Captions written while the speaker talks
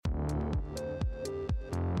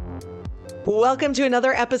Welcome to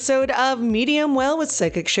another episode of Medium Well with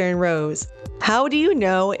Psychic Sharon Rose. How do you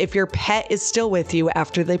know if your pet is still with you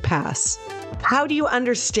after they pass? How do you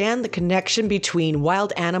understand the connection between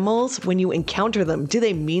wild animals when you encounter them? Do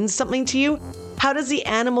they mean something to you? How does the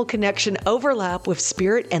animal connection overlap with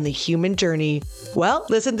spirit and the human journey? Well,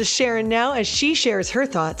 listen to Sharon now as she shares her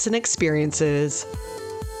thoughts and experiences.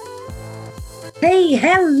 Hey,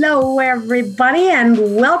 hello everybody,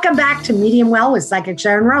 and welcome back to Medium Well with Psychic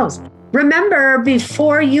Sharon Rose. Remember,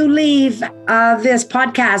 before you leave this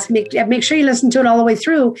podcast, make sure you listen to it all the way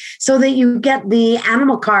through so that you get the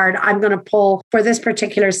animal card I'm going to pull for this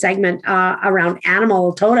particular segment around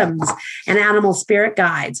animal totems and animal spirit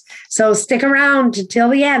guides. So stick around till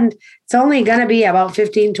the end. It's only going to be about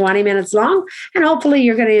 15, 20 minutes long, and hopefully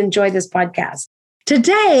you're going to enjoy this podcast.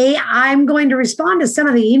 Today, I'm going to respond to some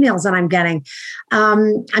of the emails that I'm getting.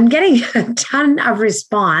 I'm getting a ton of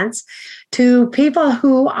response to people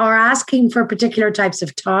who are asking for particular types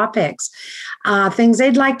of topics, things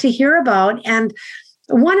they'd like to hear about. And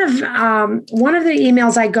one of the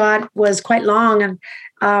emails I got was quite long and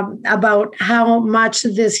about how much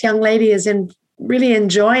this young lady is really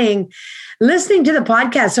enjoying listening to the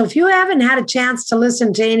podcast. So if you haven't had a chance to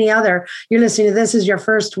listen to any other, you're listening to this is your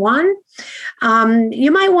first one,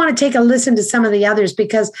 you might want to take a listen to some of the others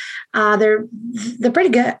because they're pretty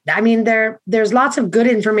good. I mean, there's lots of good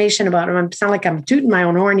information about them. I sound like I'm tooting my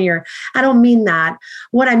own horn here. I don't mean that.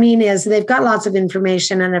 What I mean is they've got lots of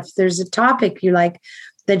information. And if there's a topic you like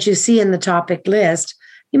that you see in the topic list,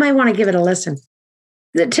 you might want to give it a listen.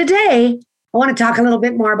 Today, I want to talk a little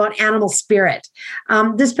bit more about animal spirit.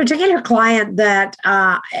 This particular client that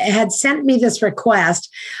had sent me this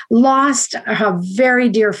request lost a very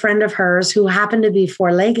dear friend of hers who happened to be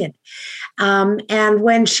four-legged. And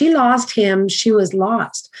when she lost him, she was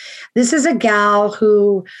lost. This is a gal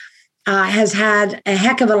who has had a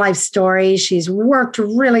heck of a life story. She's worked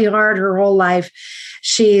really hard her whole life.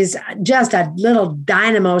 She's just a little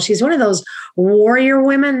dynamo. She's one of those warrior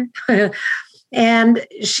women. And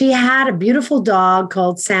she had a beautiful dog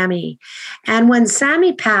called Sammy. And when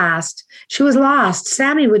Sammy passed, she was lost.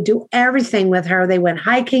 Sammy would do everything with her. They went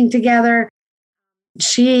hiking together.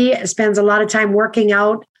 She spends a lot of time working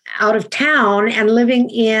out of town and living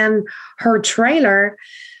in her trailer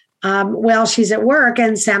while she's at work.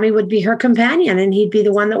 And Sammy would be her companion, and he'd be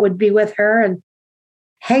the one that would be with her and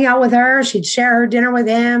hang out with her. She'd share her dinner with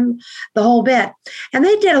him, the whole bit. And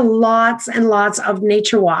they did lots and lots of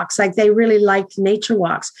nature walks. Like they really liked nature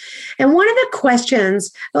walks. And one of the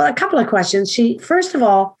questions, well, a couple of questions, she, first of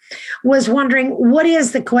all, was wondering, what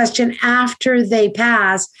is the question after they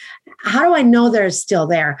pass? How do I know they're still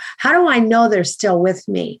there? How do I know they're still with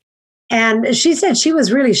me? And she said she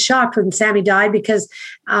was really shocked when Sammy died because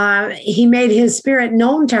he made his spirit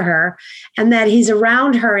known to her and that he's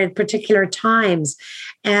around her at particular times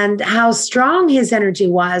and how strong his energy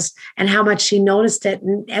was and how much she noticed it.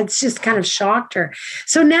 And it's just kind of shocked her.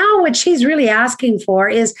 So now what she's really asking for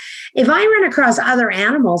is if I run across other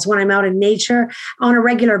animals when I'm out in nature on a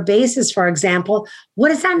regular basis, for example, what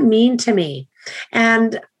does that mean to me?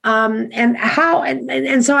 And how,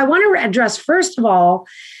 and so I want to address, first of all,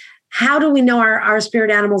 how do we know our spirit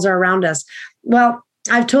animals are around us? Well,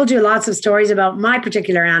 I've told you lots of stories about my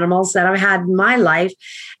particular animals that I've had in my life.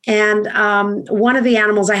 And one of the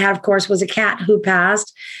animals I had, of course, was a cat who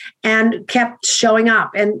passed and kept showing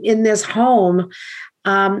up. And in this home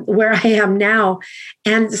where I am now,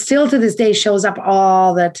 and still to this day shows up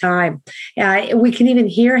all the time. We can even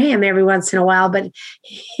hear him every once in a while, but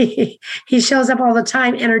he shows up all the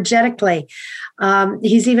time energetically.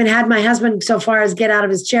 He's even had my husband so far as get out of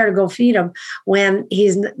his chair to go feed him when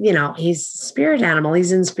he's spirit animal.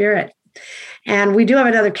 He's in spirit. And we do have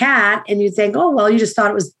another cat, and you think, oh, well, you just thought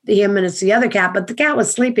it was him and it's the other cat, but the cat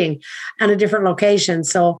was sleeping on a different location.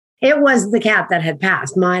 So it was the cat that had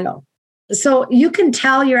passed, Milo. So you can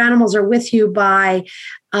tell your animals are with you by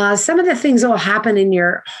some of the things that will happen in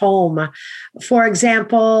your home. For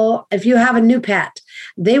example, if you have a new pet,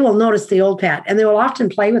 they will notice the old pet and they will often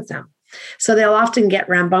play with them. So they'll often get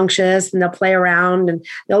rambunctious and they'll play around and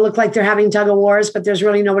they'll look like they're having tug of wars, but there's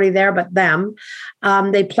really nobody there but them.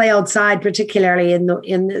 They play outside, particularly in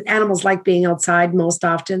the animals like being outside most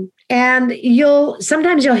often. And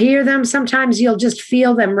sometimes you'll hear them. Sometimes you'll just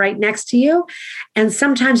feel them right next to you. And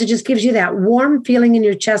sometimes it just gives you that warm feeling in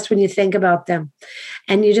your chest when you think about them.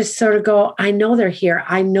 And you just sort of go, I know they're here.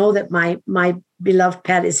 I know that my beloved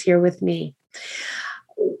pet is here with me.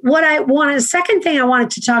 Second thing I wanted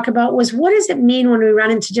to talk about was, what does it mean when we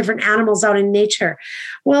run into different animals out in nature?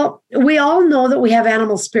 Well, we all know that we have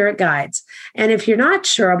animal spirit guides. And if you're not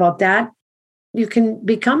sure about that, You can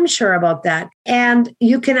become sure about that. And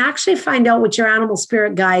you can actually find out what your animal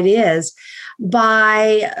spirit guide is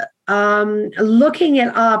by looking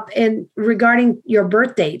it up in regarding your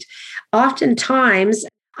birth date. Oftentimes,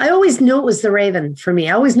 I always knew it was the raven for me.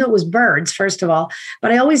 I always knew it was birds, first of all,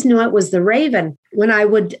 but I always knew it was the raven. When I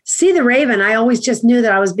would see the raven, I always just knew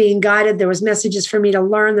that I was being guided. There was messages for me to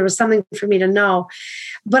learn. There was something for me to know.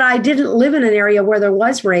 But I didn't live in an area where there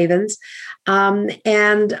was ravens.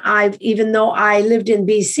 And even though I lived in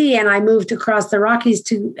BC and I moved across the Rockies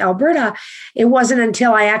to Alberta, it wasn't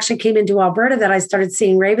until I actually came into Alberta that I started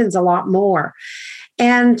seeing ravens a lot more.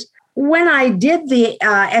 And when I did the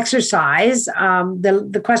exercise,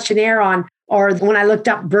 the questionnaire or when I looked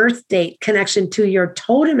up birth date connection to your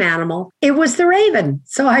totem animal, it was the raven.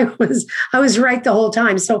 So I was right the whole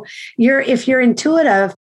time. So if you're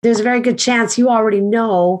intuitive, there's a very good chance you already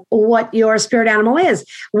know what your spirit animal is.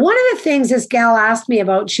 One of the things this gal asked me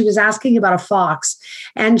about, she was asking about a fox,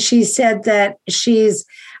 and she said that she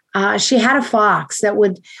had a fox that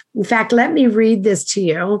would, in fact, let me read this to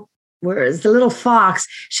you. Whereas the little fox,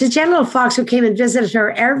 she had a little fox who came and visited her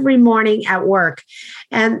every morning at work.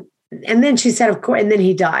 And then she said, of course, and then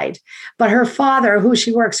he died. But her father, who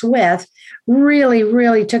she works with, really,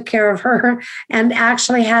 really took care of her and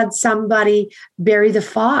actually had somebody bury the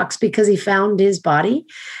fox because he found his body.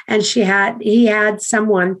 And he had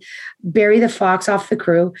someone bury the fox off the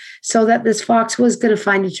crew so that this fox was going to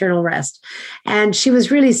find eternal rest. And she was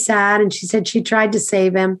really sad. And she said she tried to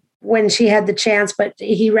save him when she had the chance, but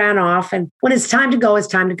he ran off. And when it's time to go, it's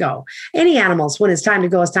time to go. Any animals, when it's time to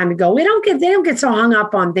go, it's time to go. They don't get so hung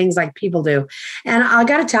up on things like people do. And I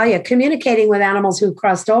got to tell you, communicating with animals who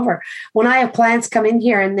crossed over, when I have clients come in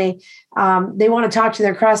here and they want to talk to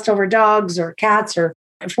their crossed over dogs or cats or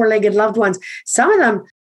four-legged loved ones, some of them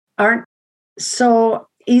aren't so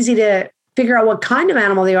easy to figure out what kind of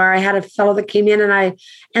animal they are. I had a fellow that came in and I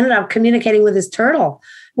ended up communicating with his turtle,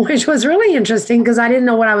 which was really interesting because I didn't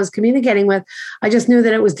know what I was communicating with. I just knew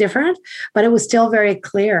that it was different, but it was still very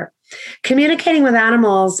clear. Communicating with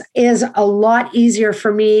animals is a lot easier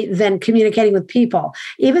for me than communicating with people,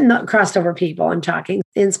 even the crossed over people. I'm talking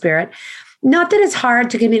in spirit. Not that it's hard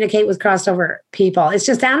to communicate with crossed over people. It's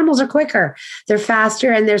just animals are quicker. They're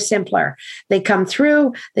faster and they're simpler. They come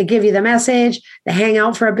through, they give you the message, they hang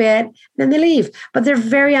out for a bit, then they leave. But they're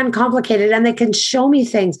very uncomplicated and they can show me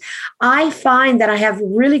things. I find that I have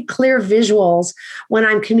really clear visuals when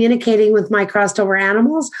I'm communicating with my crossed over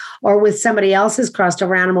animals or with somebody else's crossed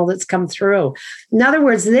over animal that's come through. In other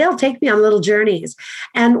words, they'll take me on little journeys.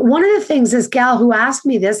 And one of the things, this gal who asked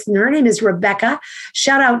me this, and her name is Rebecca.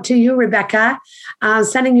 Shout out to you, Rebecca.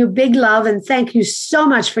 Sending you big love and thank you so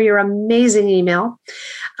much for your amazing email.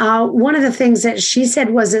 One of the things that she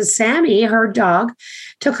said was that Sammy, her dog,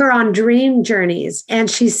 took her on dream journeys. And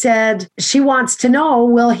she said she wants to know,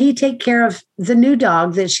 will he take care of the new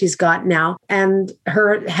dog that she's got now and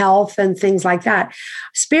her health and things like that?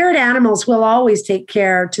 Spirit animals will always take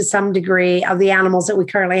care to some degree of the animals that we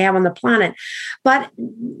currently have on the planet. But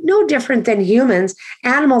no different than humans,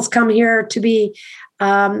 animals come here to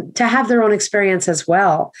have their own experience as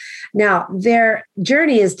well. Now, their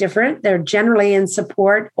journey is different. They're generally in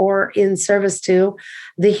support or in service to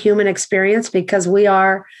the human experience because we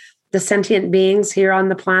are the sentient beings here on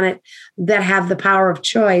the planet that have the power of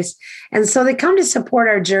choice. And so they come to support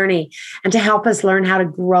our journey and to help us learn how to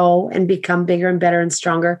grow and become bigger and better and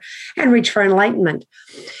stronger and reach for enlightenment.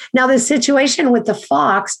 Now, the situation with the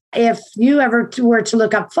fox, if you ever were to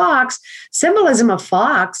look up fox, symbolism of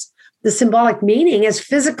fox, the symbolic meaning is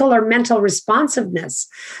physical or mental responsiveness.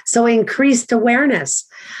 So increased awareness,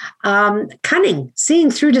 cunning, seeing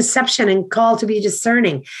through deception and call to be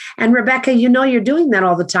discerning. And Rebecca, you know you're doing that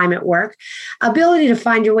all the time at work. Ability to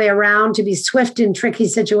find your way around, to be swift in tricky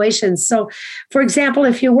situations. So, for example,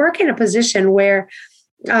 if you work in a position where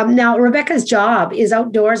now, Rebecca's job is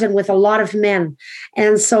outdoors and with a lot of men.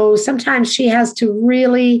 And so sometimes she has to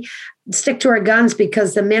really stick to her guns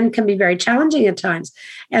because the men can be very challenging at times.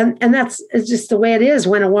 And that's just the way it is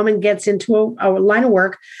when a woman gets into a line of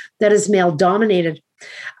work that is male dominated.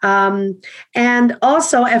 And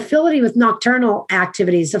also affinity with nocturnal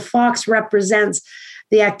activities. The fox represents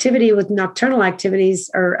the activity with nocturnal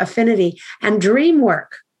activities or affinity and dream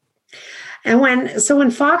work. And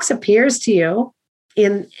when fox appears to you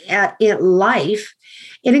in life,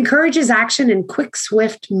 it encourages action and quick,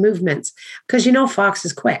 swift movements because fox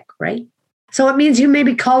is quick, right? So it means you may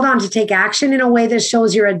be called on to take action in a way that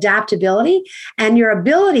shows your adaptability and your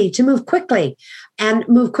ability to move quickly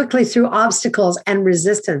through obstacles and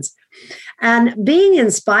resistance. And being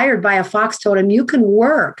inspired by a fox totem, you can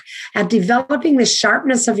work at developing the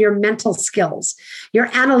sharpness of your mental skills, your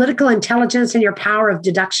analytical intelligence, and your power of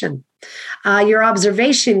deduction. Your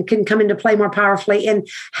observation can come into play more powerfully in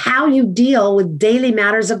how you deal with daily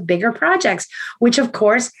matters of bigger projects, which, of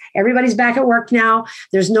course, everybody's back at work now.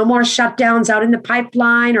 There's no more shutdowns out in the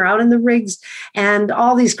pipeline or out in the rigs, and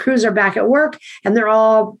all these crews are back at work, and they're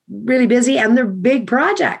all really busy, and they're big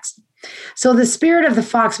projects. So the spirit of the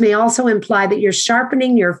fox may also imply that you're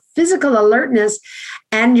sharpening your physical alertness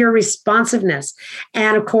and your responsiveness.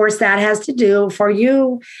 And of course, that has to do for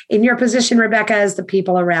you in your position, Rebecca, as the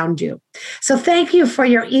people around you. So thank you for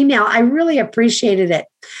your email. I really appreciated it.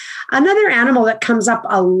 Another animal that comes up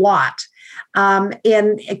a lot,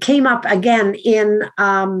 it came up again in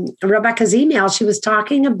Rebecca's email. She was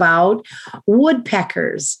talking about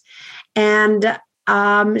woodpeckers. And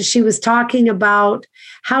she was talking about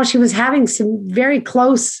how she was having some very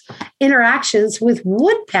close interactions with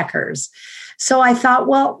woodpeckers. So I thought,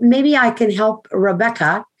 well, maybe I can help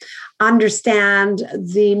Rebecca understand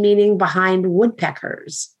the meaning behind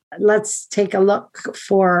woodpeckers. Let's take a look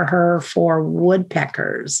for her for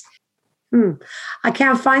woodpeckers. I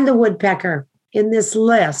can't find the woodpecker in this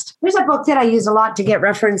list. There's a book that I use a lot to get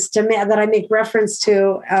reference to, that I make reference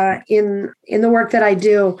to in the work that I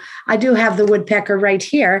do. I do have the woodpecker right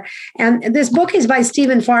here. And this book is by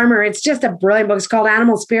Stephen Farmer. It's just a brilliant book. It's called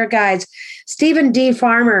Animal Spirit Guides. Stephen D.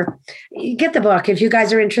 Farmer. Get the book if you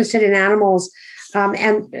guys are interested in animals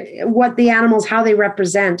and what the animals, how they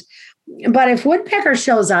represent. But if woodpecker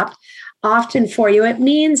shows up often for you, it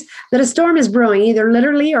means that a storm is brewing, either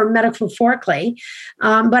literally or metaphorically.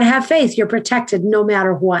 But have faith, you're protected no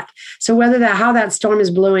matter what. So whether how that storm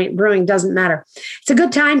is brewing doesn't matter. It's a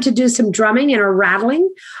good time to do some drumming and or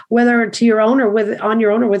rattling, whether to your own or on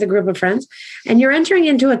your own or with a group of friends. And you're entering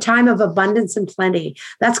into a time of abundance and plenty.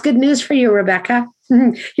 That's good news for you, Rebecca.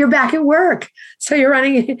 You're back at work. So you're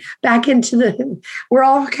running back into we're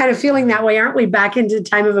all kind of feeling that way, aren't we? Back into the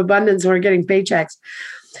time of abundance when we're getting paychecks.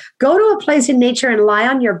 Go to a place in nature and lie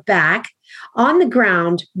on your back on the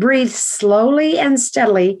ground, breathe slowly and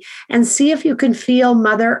steadily, and see if you can feel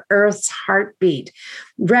Mother Earth's heartbeat.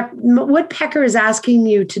 Woodpecker is asking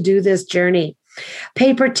you to do this journey.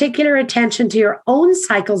 Pay particular attention to your own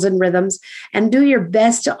cycles and rhythms and do your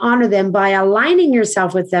best to honor them by aligning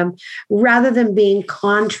yourself with them rather than being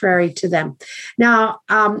contrary to them. Now,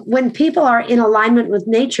 when people are in alignment with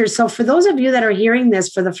nature, so for those of you that are hearing this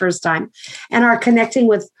for the first time and are connecting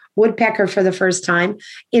with woodpecker for the first time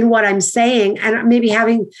in what I'm saying, and maybe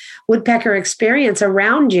having woodpecker experience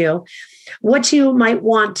around you, what you might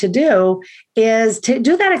want to do is to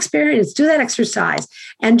do that experience, do that exercise,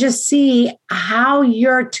 and just see how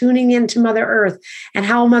you're tuning into Mother Earth and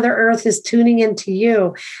how Mother Earth is tuning into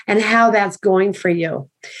you and how that's going for you.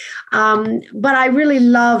 But I really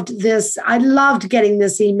loved this. I loved getting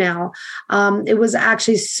this email. It was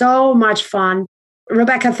actually so much fun.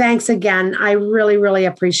 Rebecca, thanks again. I really, really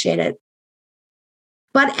appreciate it.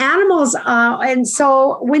 But animals, and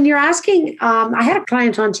so when you're asking, I had a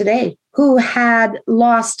client on today who had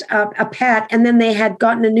lost a pet, and then they had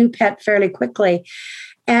gotten a new pet fairly quickly.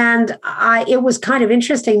 And it was kind of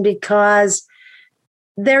interesting because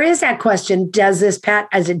there is that question, does this pet,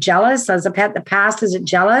 is it jealous? Does the pet that passed, is it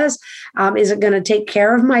jealous? Is it going to take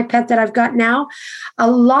care of my pet that I've got now?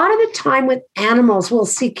 A lot of the time with animals, we'll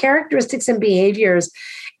see characteristics and behaviors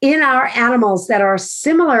in our animals that are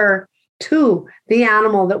similar to the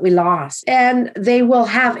animal that we lost. And they will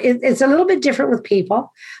have, it's a little bit different with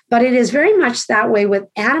people, but it is very much that way with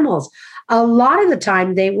animals. A lot of the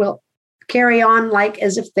time they will carry on like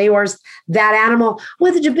as if they were that animal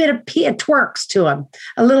with a bit of twerks to them,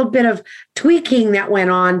 a little bit of tweaking that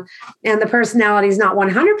went on. And the personality is not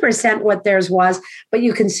 100% what theirs was, but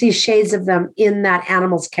you can see shades of them in that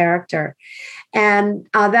animal's character. And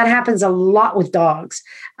that happens a lot with dogs,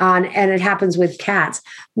 and it happens with cats.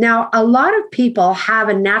 Now, a lot of people have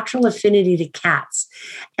a natural affinity to cats,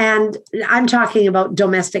 and I'm talking about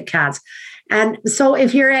domestic cats. And so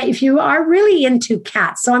if you are really into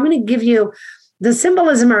cats, so I'm going to give you the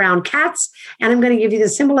symbolism around cats, and I'm going to give you the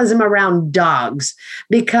symbolism around dogs,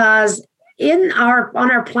 because on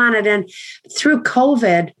our planet and through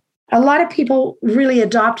COVID, a lot of people really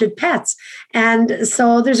adopted pets. And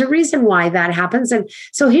so there's a reason why that happens. And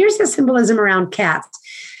so here's the symbolism around cats.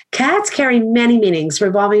 Cats carry many meanings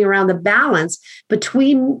revolving around the balance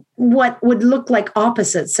between what would look like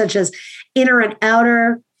opposites, such as inner and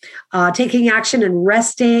outer, taking action and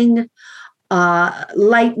resting,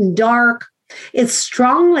 light and dark. It's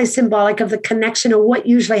strongly symbolic of the connection of what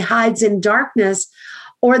usually hides in darkness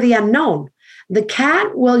or the unknown. The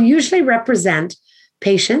cat will usually represent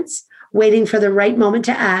patience waiting for the right moment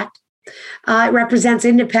to act. It represents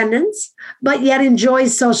independence, but yet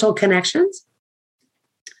enjoys social connections.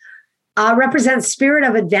 Represents spirit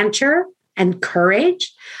of adventure and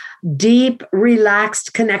courage, deep,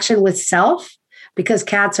 relaxed connection with self, because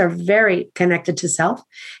cats are very connected to self,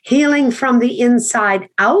 healing from the inside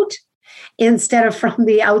out instead of from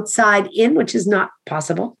the outside in, which is not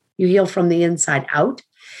possible. You heal from the inside out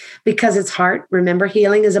because it's heart. Remember,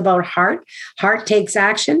 healing is about heart. Heart takes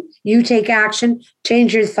action. You take action,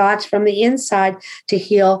 change your thoughts from the inside to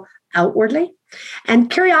heal outwardly.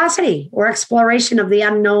 And curiosity or exploration of the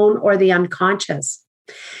unknown or the unconscious.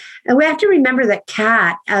 And we have to remember that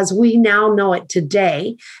cat, as we now know it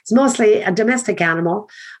today, is mostly a domestic animal,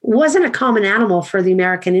 wasn't a common animal for the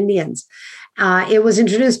American Indians. It was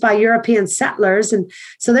introduced by European settlers, and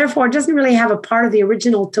so therefore it doesn't really have a part of the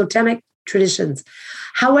original totemic traditions.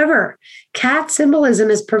 However, cat symbolism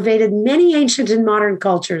has pervaded many ancient and modern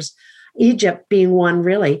cultures, Egypt being one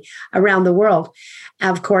really, around the world.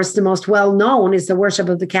 Of course, the most well-known is the worship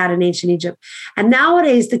of the cat in ancient Egypt. And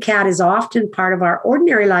nowadays, the cat is often part of our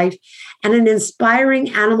ordinary life and an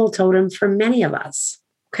inspiring animal totem for many of us.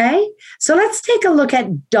 Okay, so let's take a look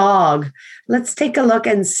at dog. Let's take a look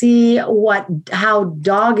and see how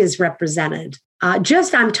dog is represented. I'm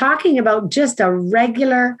talking about just a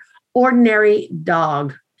regular, ordinary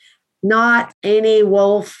dog. Not any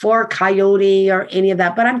wolf or coyote or any of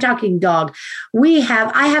that, but I'm talking dog.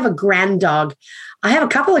 I have a grand dog. I have a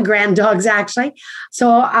couple of grand dogs, actually.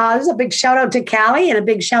 So there's a big shout out to Callie and a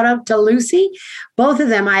big shout out to Lucy. Both of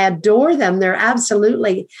them, I adore them. They're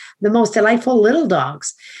absolutely the most delightful little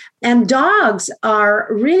dogs. And dogs are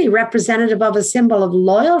really representative of a symbol of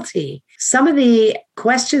loyalty. Some of the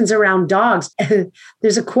questions around dogs,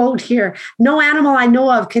 there's a quote here: "No animal I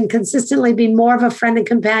know of can consistently be more of a friend and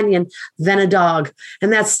companion than a dog."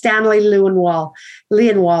 And that's Stanley Lionwall,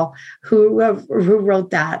 who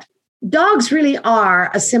wrote that. Dogs really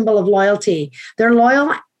are a symbol of loyalty. They're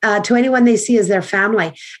loyal to anyone they see as their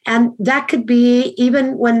family. And that could be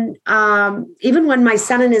even when my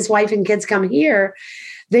son and his wife and kids come here,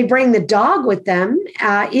 they bring the dog with them,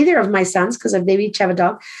 either of my sons, because they each have a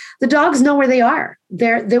dog. The dogs know where they are.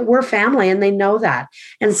 We're family, and they know that.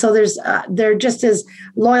 And so they're just as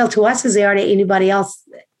loyal to us as they are to anybody else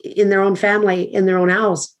in their own family, in their own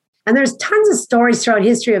house. And there's tons of stories throughout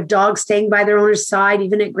history of dogs staying by their owner's side,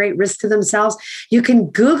 even at great risk to themselves. You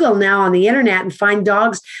can Google now on the internet and find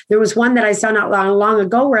dogs. There was one that I saw not long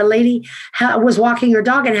ago where a lady was walking her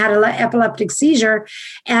dog and had an epileptic seizure.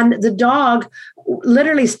 And the dog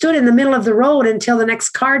literally stood in the middle of the road until the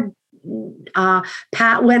next car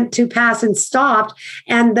went to pass and stopped,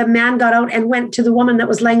 and the man got out and went to the woman that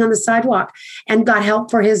was laying on the sidewalk and got help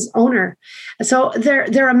for his owner. So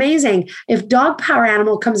they're amazing. If dog power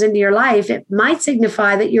animal comes into your life, it might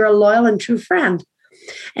signify that you're a loyal and true friend.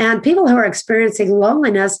 And people who are experiencing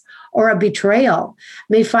loneliness or a betrayal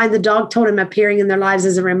may find the dog totem appearing in their lives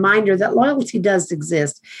as a reminder that loyalty does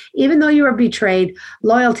exist. Even though you are betrayed,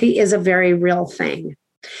 loyalty is a very real thing.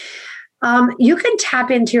 You can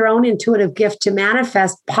tap into your own intuitive gift to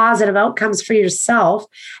manifest positive outcomes for yourself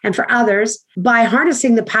and for others by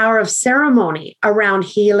harnessing the power of ceremony around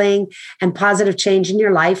healing and positive change in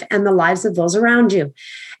your life and the lives of those around you.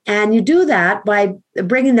 And you do that by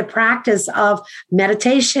bringing the practice of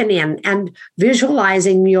meditation in and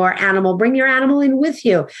visualizing your animal. Bring your animal in with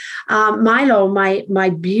you. Milo, my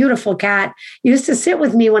beautiful cat, used to sit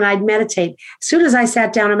with me when I'd meditate. As soon as I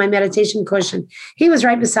sat down on my meditation cushion, he was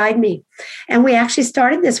right beside me. And we actually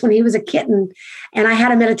started this when he was a kitten. And I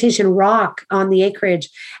had a meditation rock on the acreage.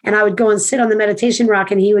 And I would go and sit on the meditation rock,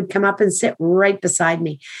 and he would come up and sit right beside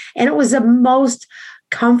me. And it was the most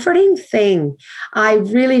comforting thing. I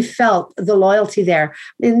really felt the loyalty there.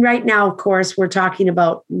 And right now, of course, we're talking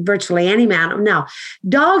about virtually any man. Now,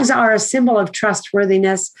 dogs are a symbol of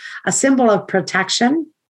trustworthiness, a symbol of protection.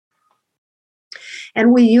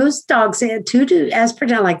 And we use dogs as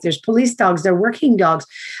pretend like there's police dogs, they're working dogs.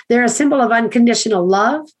 They're a symbol of unconditional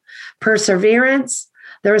love, perseverance.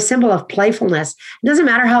 They're a symbol of playfulness. It doesn't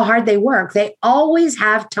matter how hard they work. They always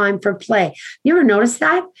have time for play. You ever notice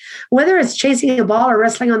that? Whether it's chasing a ball or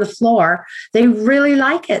wrestling on the floor, they really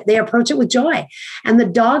like it. They approach it with joy. And the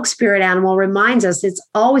dog spirit animal reminds us it's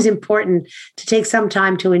always important to take some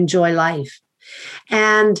time to enjoy life.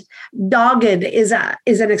 And dogged is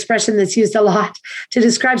an expression that's used a lot to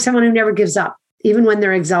describe someone who never gives up. even when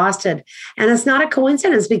they're exhausted. And it's not a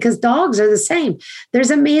coincidence because dogs are the same.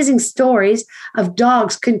 There's amazing stories of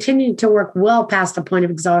dogs continuing to work well past the point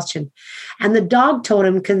of exhaustion. And the dog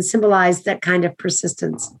totem can symbolize that kind of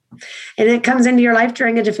persistence. And it comes into your life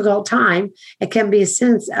during a difficult time. It can be a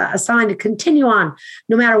sign to continue on,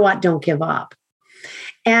 no matter what, don't give up.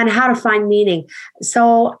 And how to find meaning.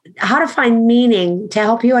 So, how to find meaning to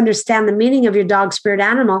help you understand the meaning of your dog, spirit,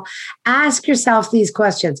 animal, ask yourself these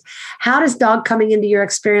questions. How does dog coming into your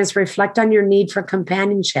experience reflect on your need for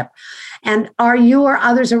companionship? And are you or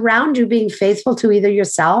others around you being faithful to either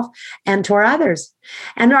yourself and to others?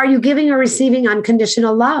 And are you giving or receiving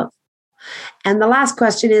unconditional love? And the last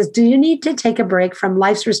question is, do you need to take a break from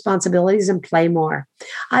life's responsibilities and play more?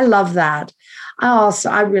 I love that.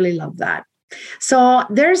 I really love that. So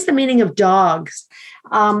there's the meaning of dogs.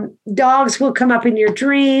 Dogs will come up in your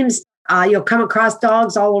dreams. You'll come across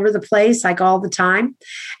dogs all over the place, like all the time.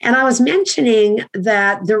 And I was mentioning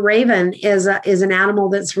that the raven is an animal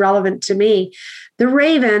that's relevant to me. The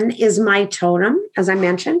raven is my totem, as I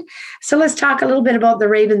mentioned. So let's talk a little bit about the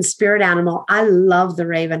raven spirit animal. I love the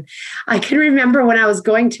raven. I can remember when I was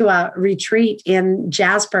going to a retreat in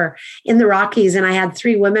Jasper in the Rockies, and I had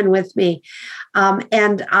 3 women with me.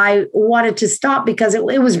 And I wanted to stop because it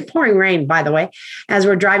was pouring rain, by the way, as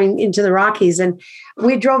we're driving into the Rockies. And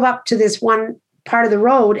we drove up to this one part of the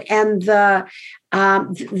road, and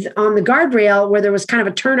on the guardrail where there was kind of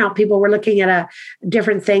a turnout, people were looking at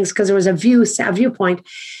different things because there was a viewpoint.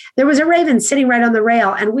 There was a raven sitting right on the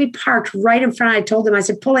rail, and we parked right in front. I told them, I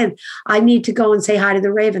said, pull in. I need to go and say hi to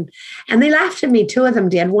the raven. And they laughed at me. 2 of them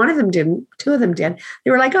did. One of them didn't. 2 of them did.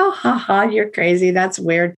 They were like, oh, ha, you're crazy. That's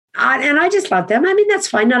weird. And I just let them. I mean, that's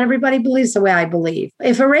fine. Not everybody believes the way I believe.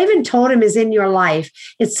 If a raven totem is in your life,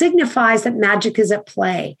 it signifies that magic is at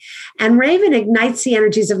play. And raven ignites the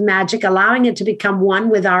energies of magic, allowing it to become one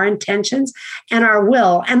with our intentions and our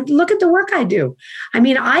will. And look at the work I do. I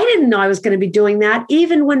mean, I didn't know I was going to be doing that,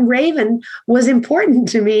 even when raven was important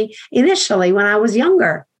to me initially when I was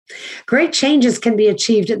younger. Great changes can be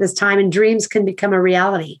achieved at this time, and dreams can become a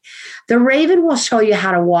reality. The raven will show you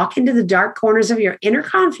how to walk into the dark corners of your inner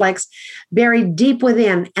conflicts buried deep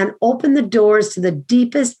within and open the doors to the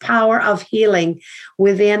deepest power of healing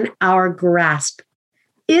within our grasp.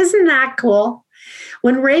 Isn't that cool?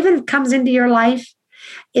 When raven comes into your life,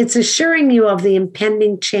 it's assuring you of the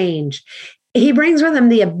impending change. He brings with him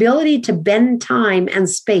the ability to bend time and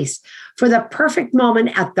space for the perfect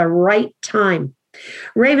moment at the right time.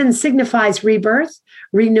 Raven signifies rebirth,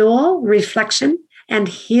 renewal, reflection, and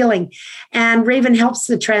healing. And raven helps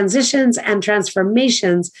the transitions and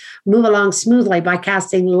transformations move along smoothly by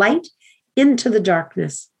casting light into the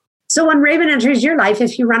darkness. So when raven enters your life,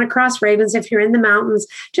 if you run across ravens, if you're in the mountains,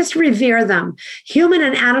 just revere them. Human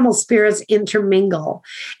and animal spirits intermingle.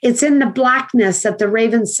 It's in the blackness that the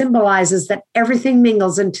raven symbolizes that everything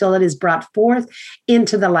mingles until it is brought forth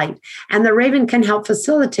into the light. And the raven can help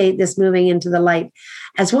facilitate this moving into the light,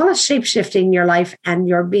 as well as shape-shifting your life and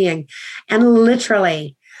your being. And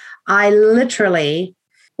I literally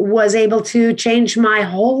was able to change my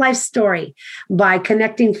whole life story by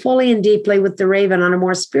connecting fully and deeply with the raven on a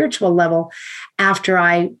more spiritual level after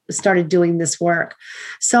I started doing this work.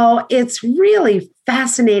 So it's really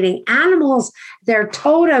fascinating. Animals, they're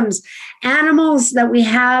totems, animals that we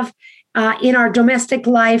have in our domestic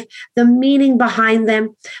life, the meaning behind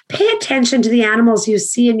them. Pay attention to the animals you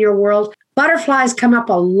see in your world. Butterflies come up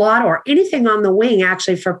a lot, or anything on the wing,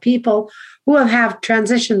 actually, for people who have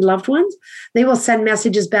transitioned loved ones. They will send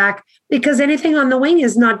messages back because anything on the wing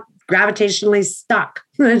is not gravitationally stuck.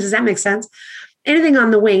 Does that make sense? Anything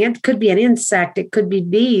on the wing, it could be an insect, it could be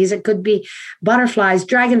bees, it could be butterflies,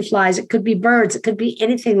 dragonflies, it could be birds, it could be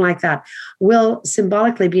anything like that, will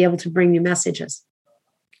symbolically be able to bring you messages.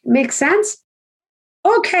 Make sense?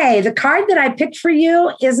 Okay, the card that I picked for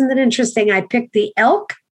you, isn't it interesting? I picked the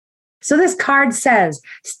elk. So this card says,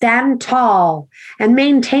 stand tall and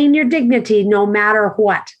maintain your dignity no matter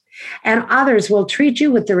what, and others will treat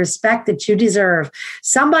you with the respect that you deserve.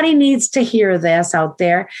 Somebody needs to hear this out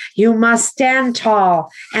there. You must stand tall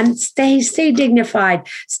and stay dignified.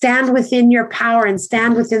 Stand within your power and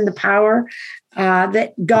stand within the power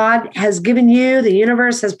that God has given you, the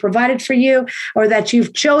universe has provided for you, or that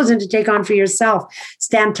you've chosen to take on for yourself.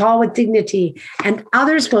 Stand tall with dignity, and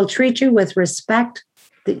others will treat you with respect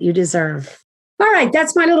that you deserve. All right,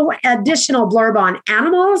 that's my little additional blurb on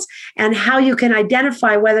animals and how you can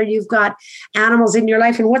identify whether you've got animals in your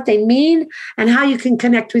life and what they mean and how you can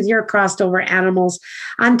connect with your crossed over animals.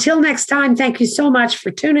 Until next time, thank you so much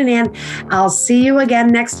for tuning in. I'll see you again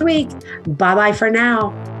next week. Bye-bye for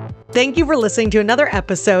now. Thank you for listening to another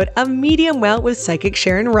episode of Medium Well with Psychic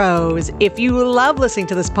Sharon Rose. If you love listening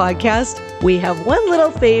to this podcast, we have one little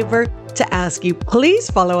favor to ask you. Please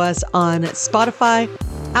follow us on Spotify,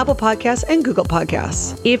 Apple Podcasts, and Google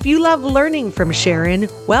Podcasts. If you love learning from Sharon,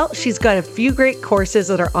 well, she's got a few great courses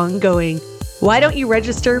that are ongoing. Why don't you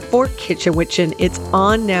register for Kitchen Witchin'? It's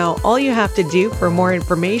on now. All you have to do for more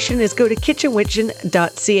information is go to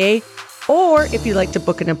kitchenwitchin.ca. Or if you'd like to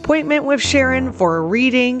book an appointment with Sharon for a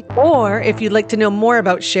reading, or if you'd like to know more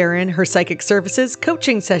about Sharon, her psychic services,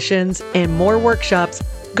 coaching sessions, and more workshops,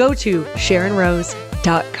 go to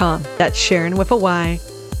SharonRose.com. That's Sharon with a Y.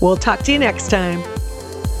 We'll talk to you next time.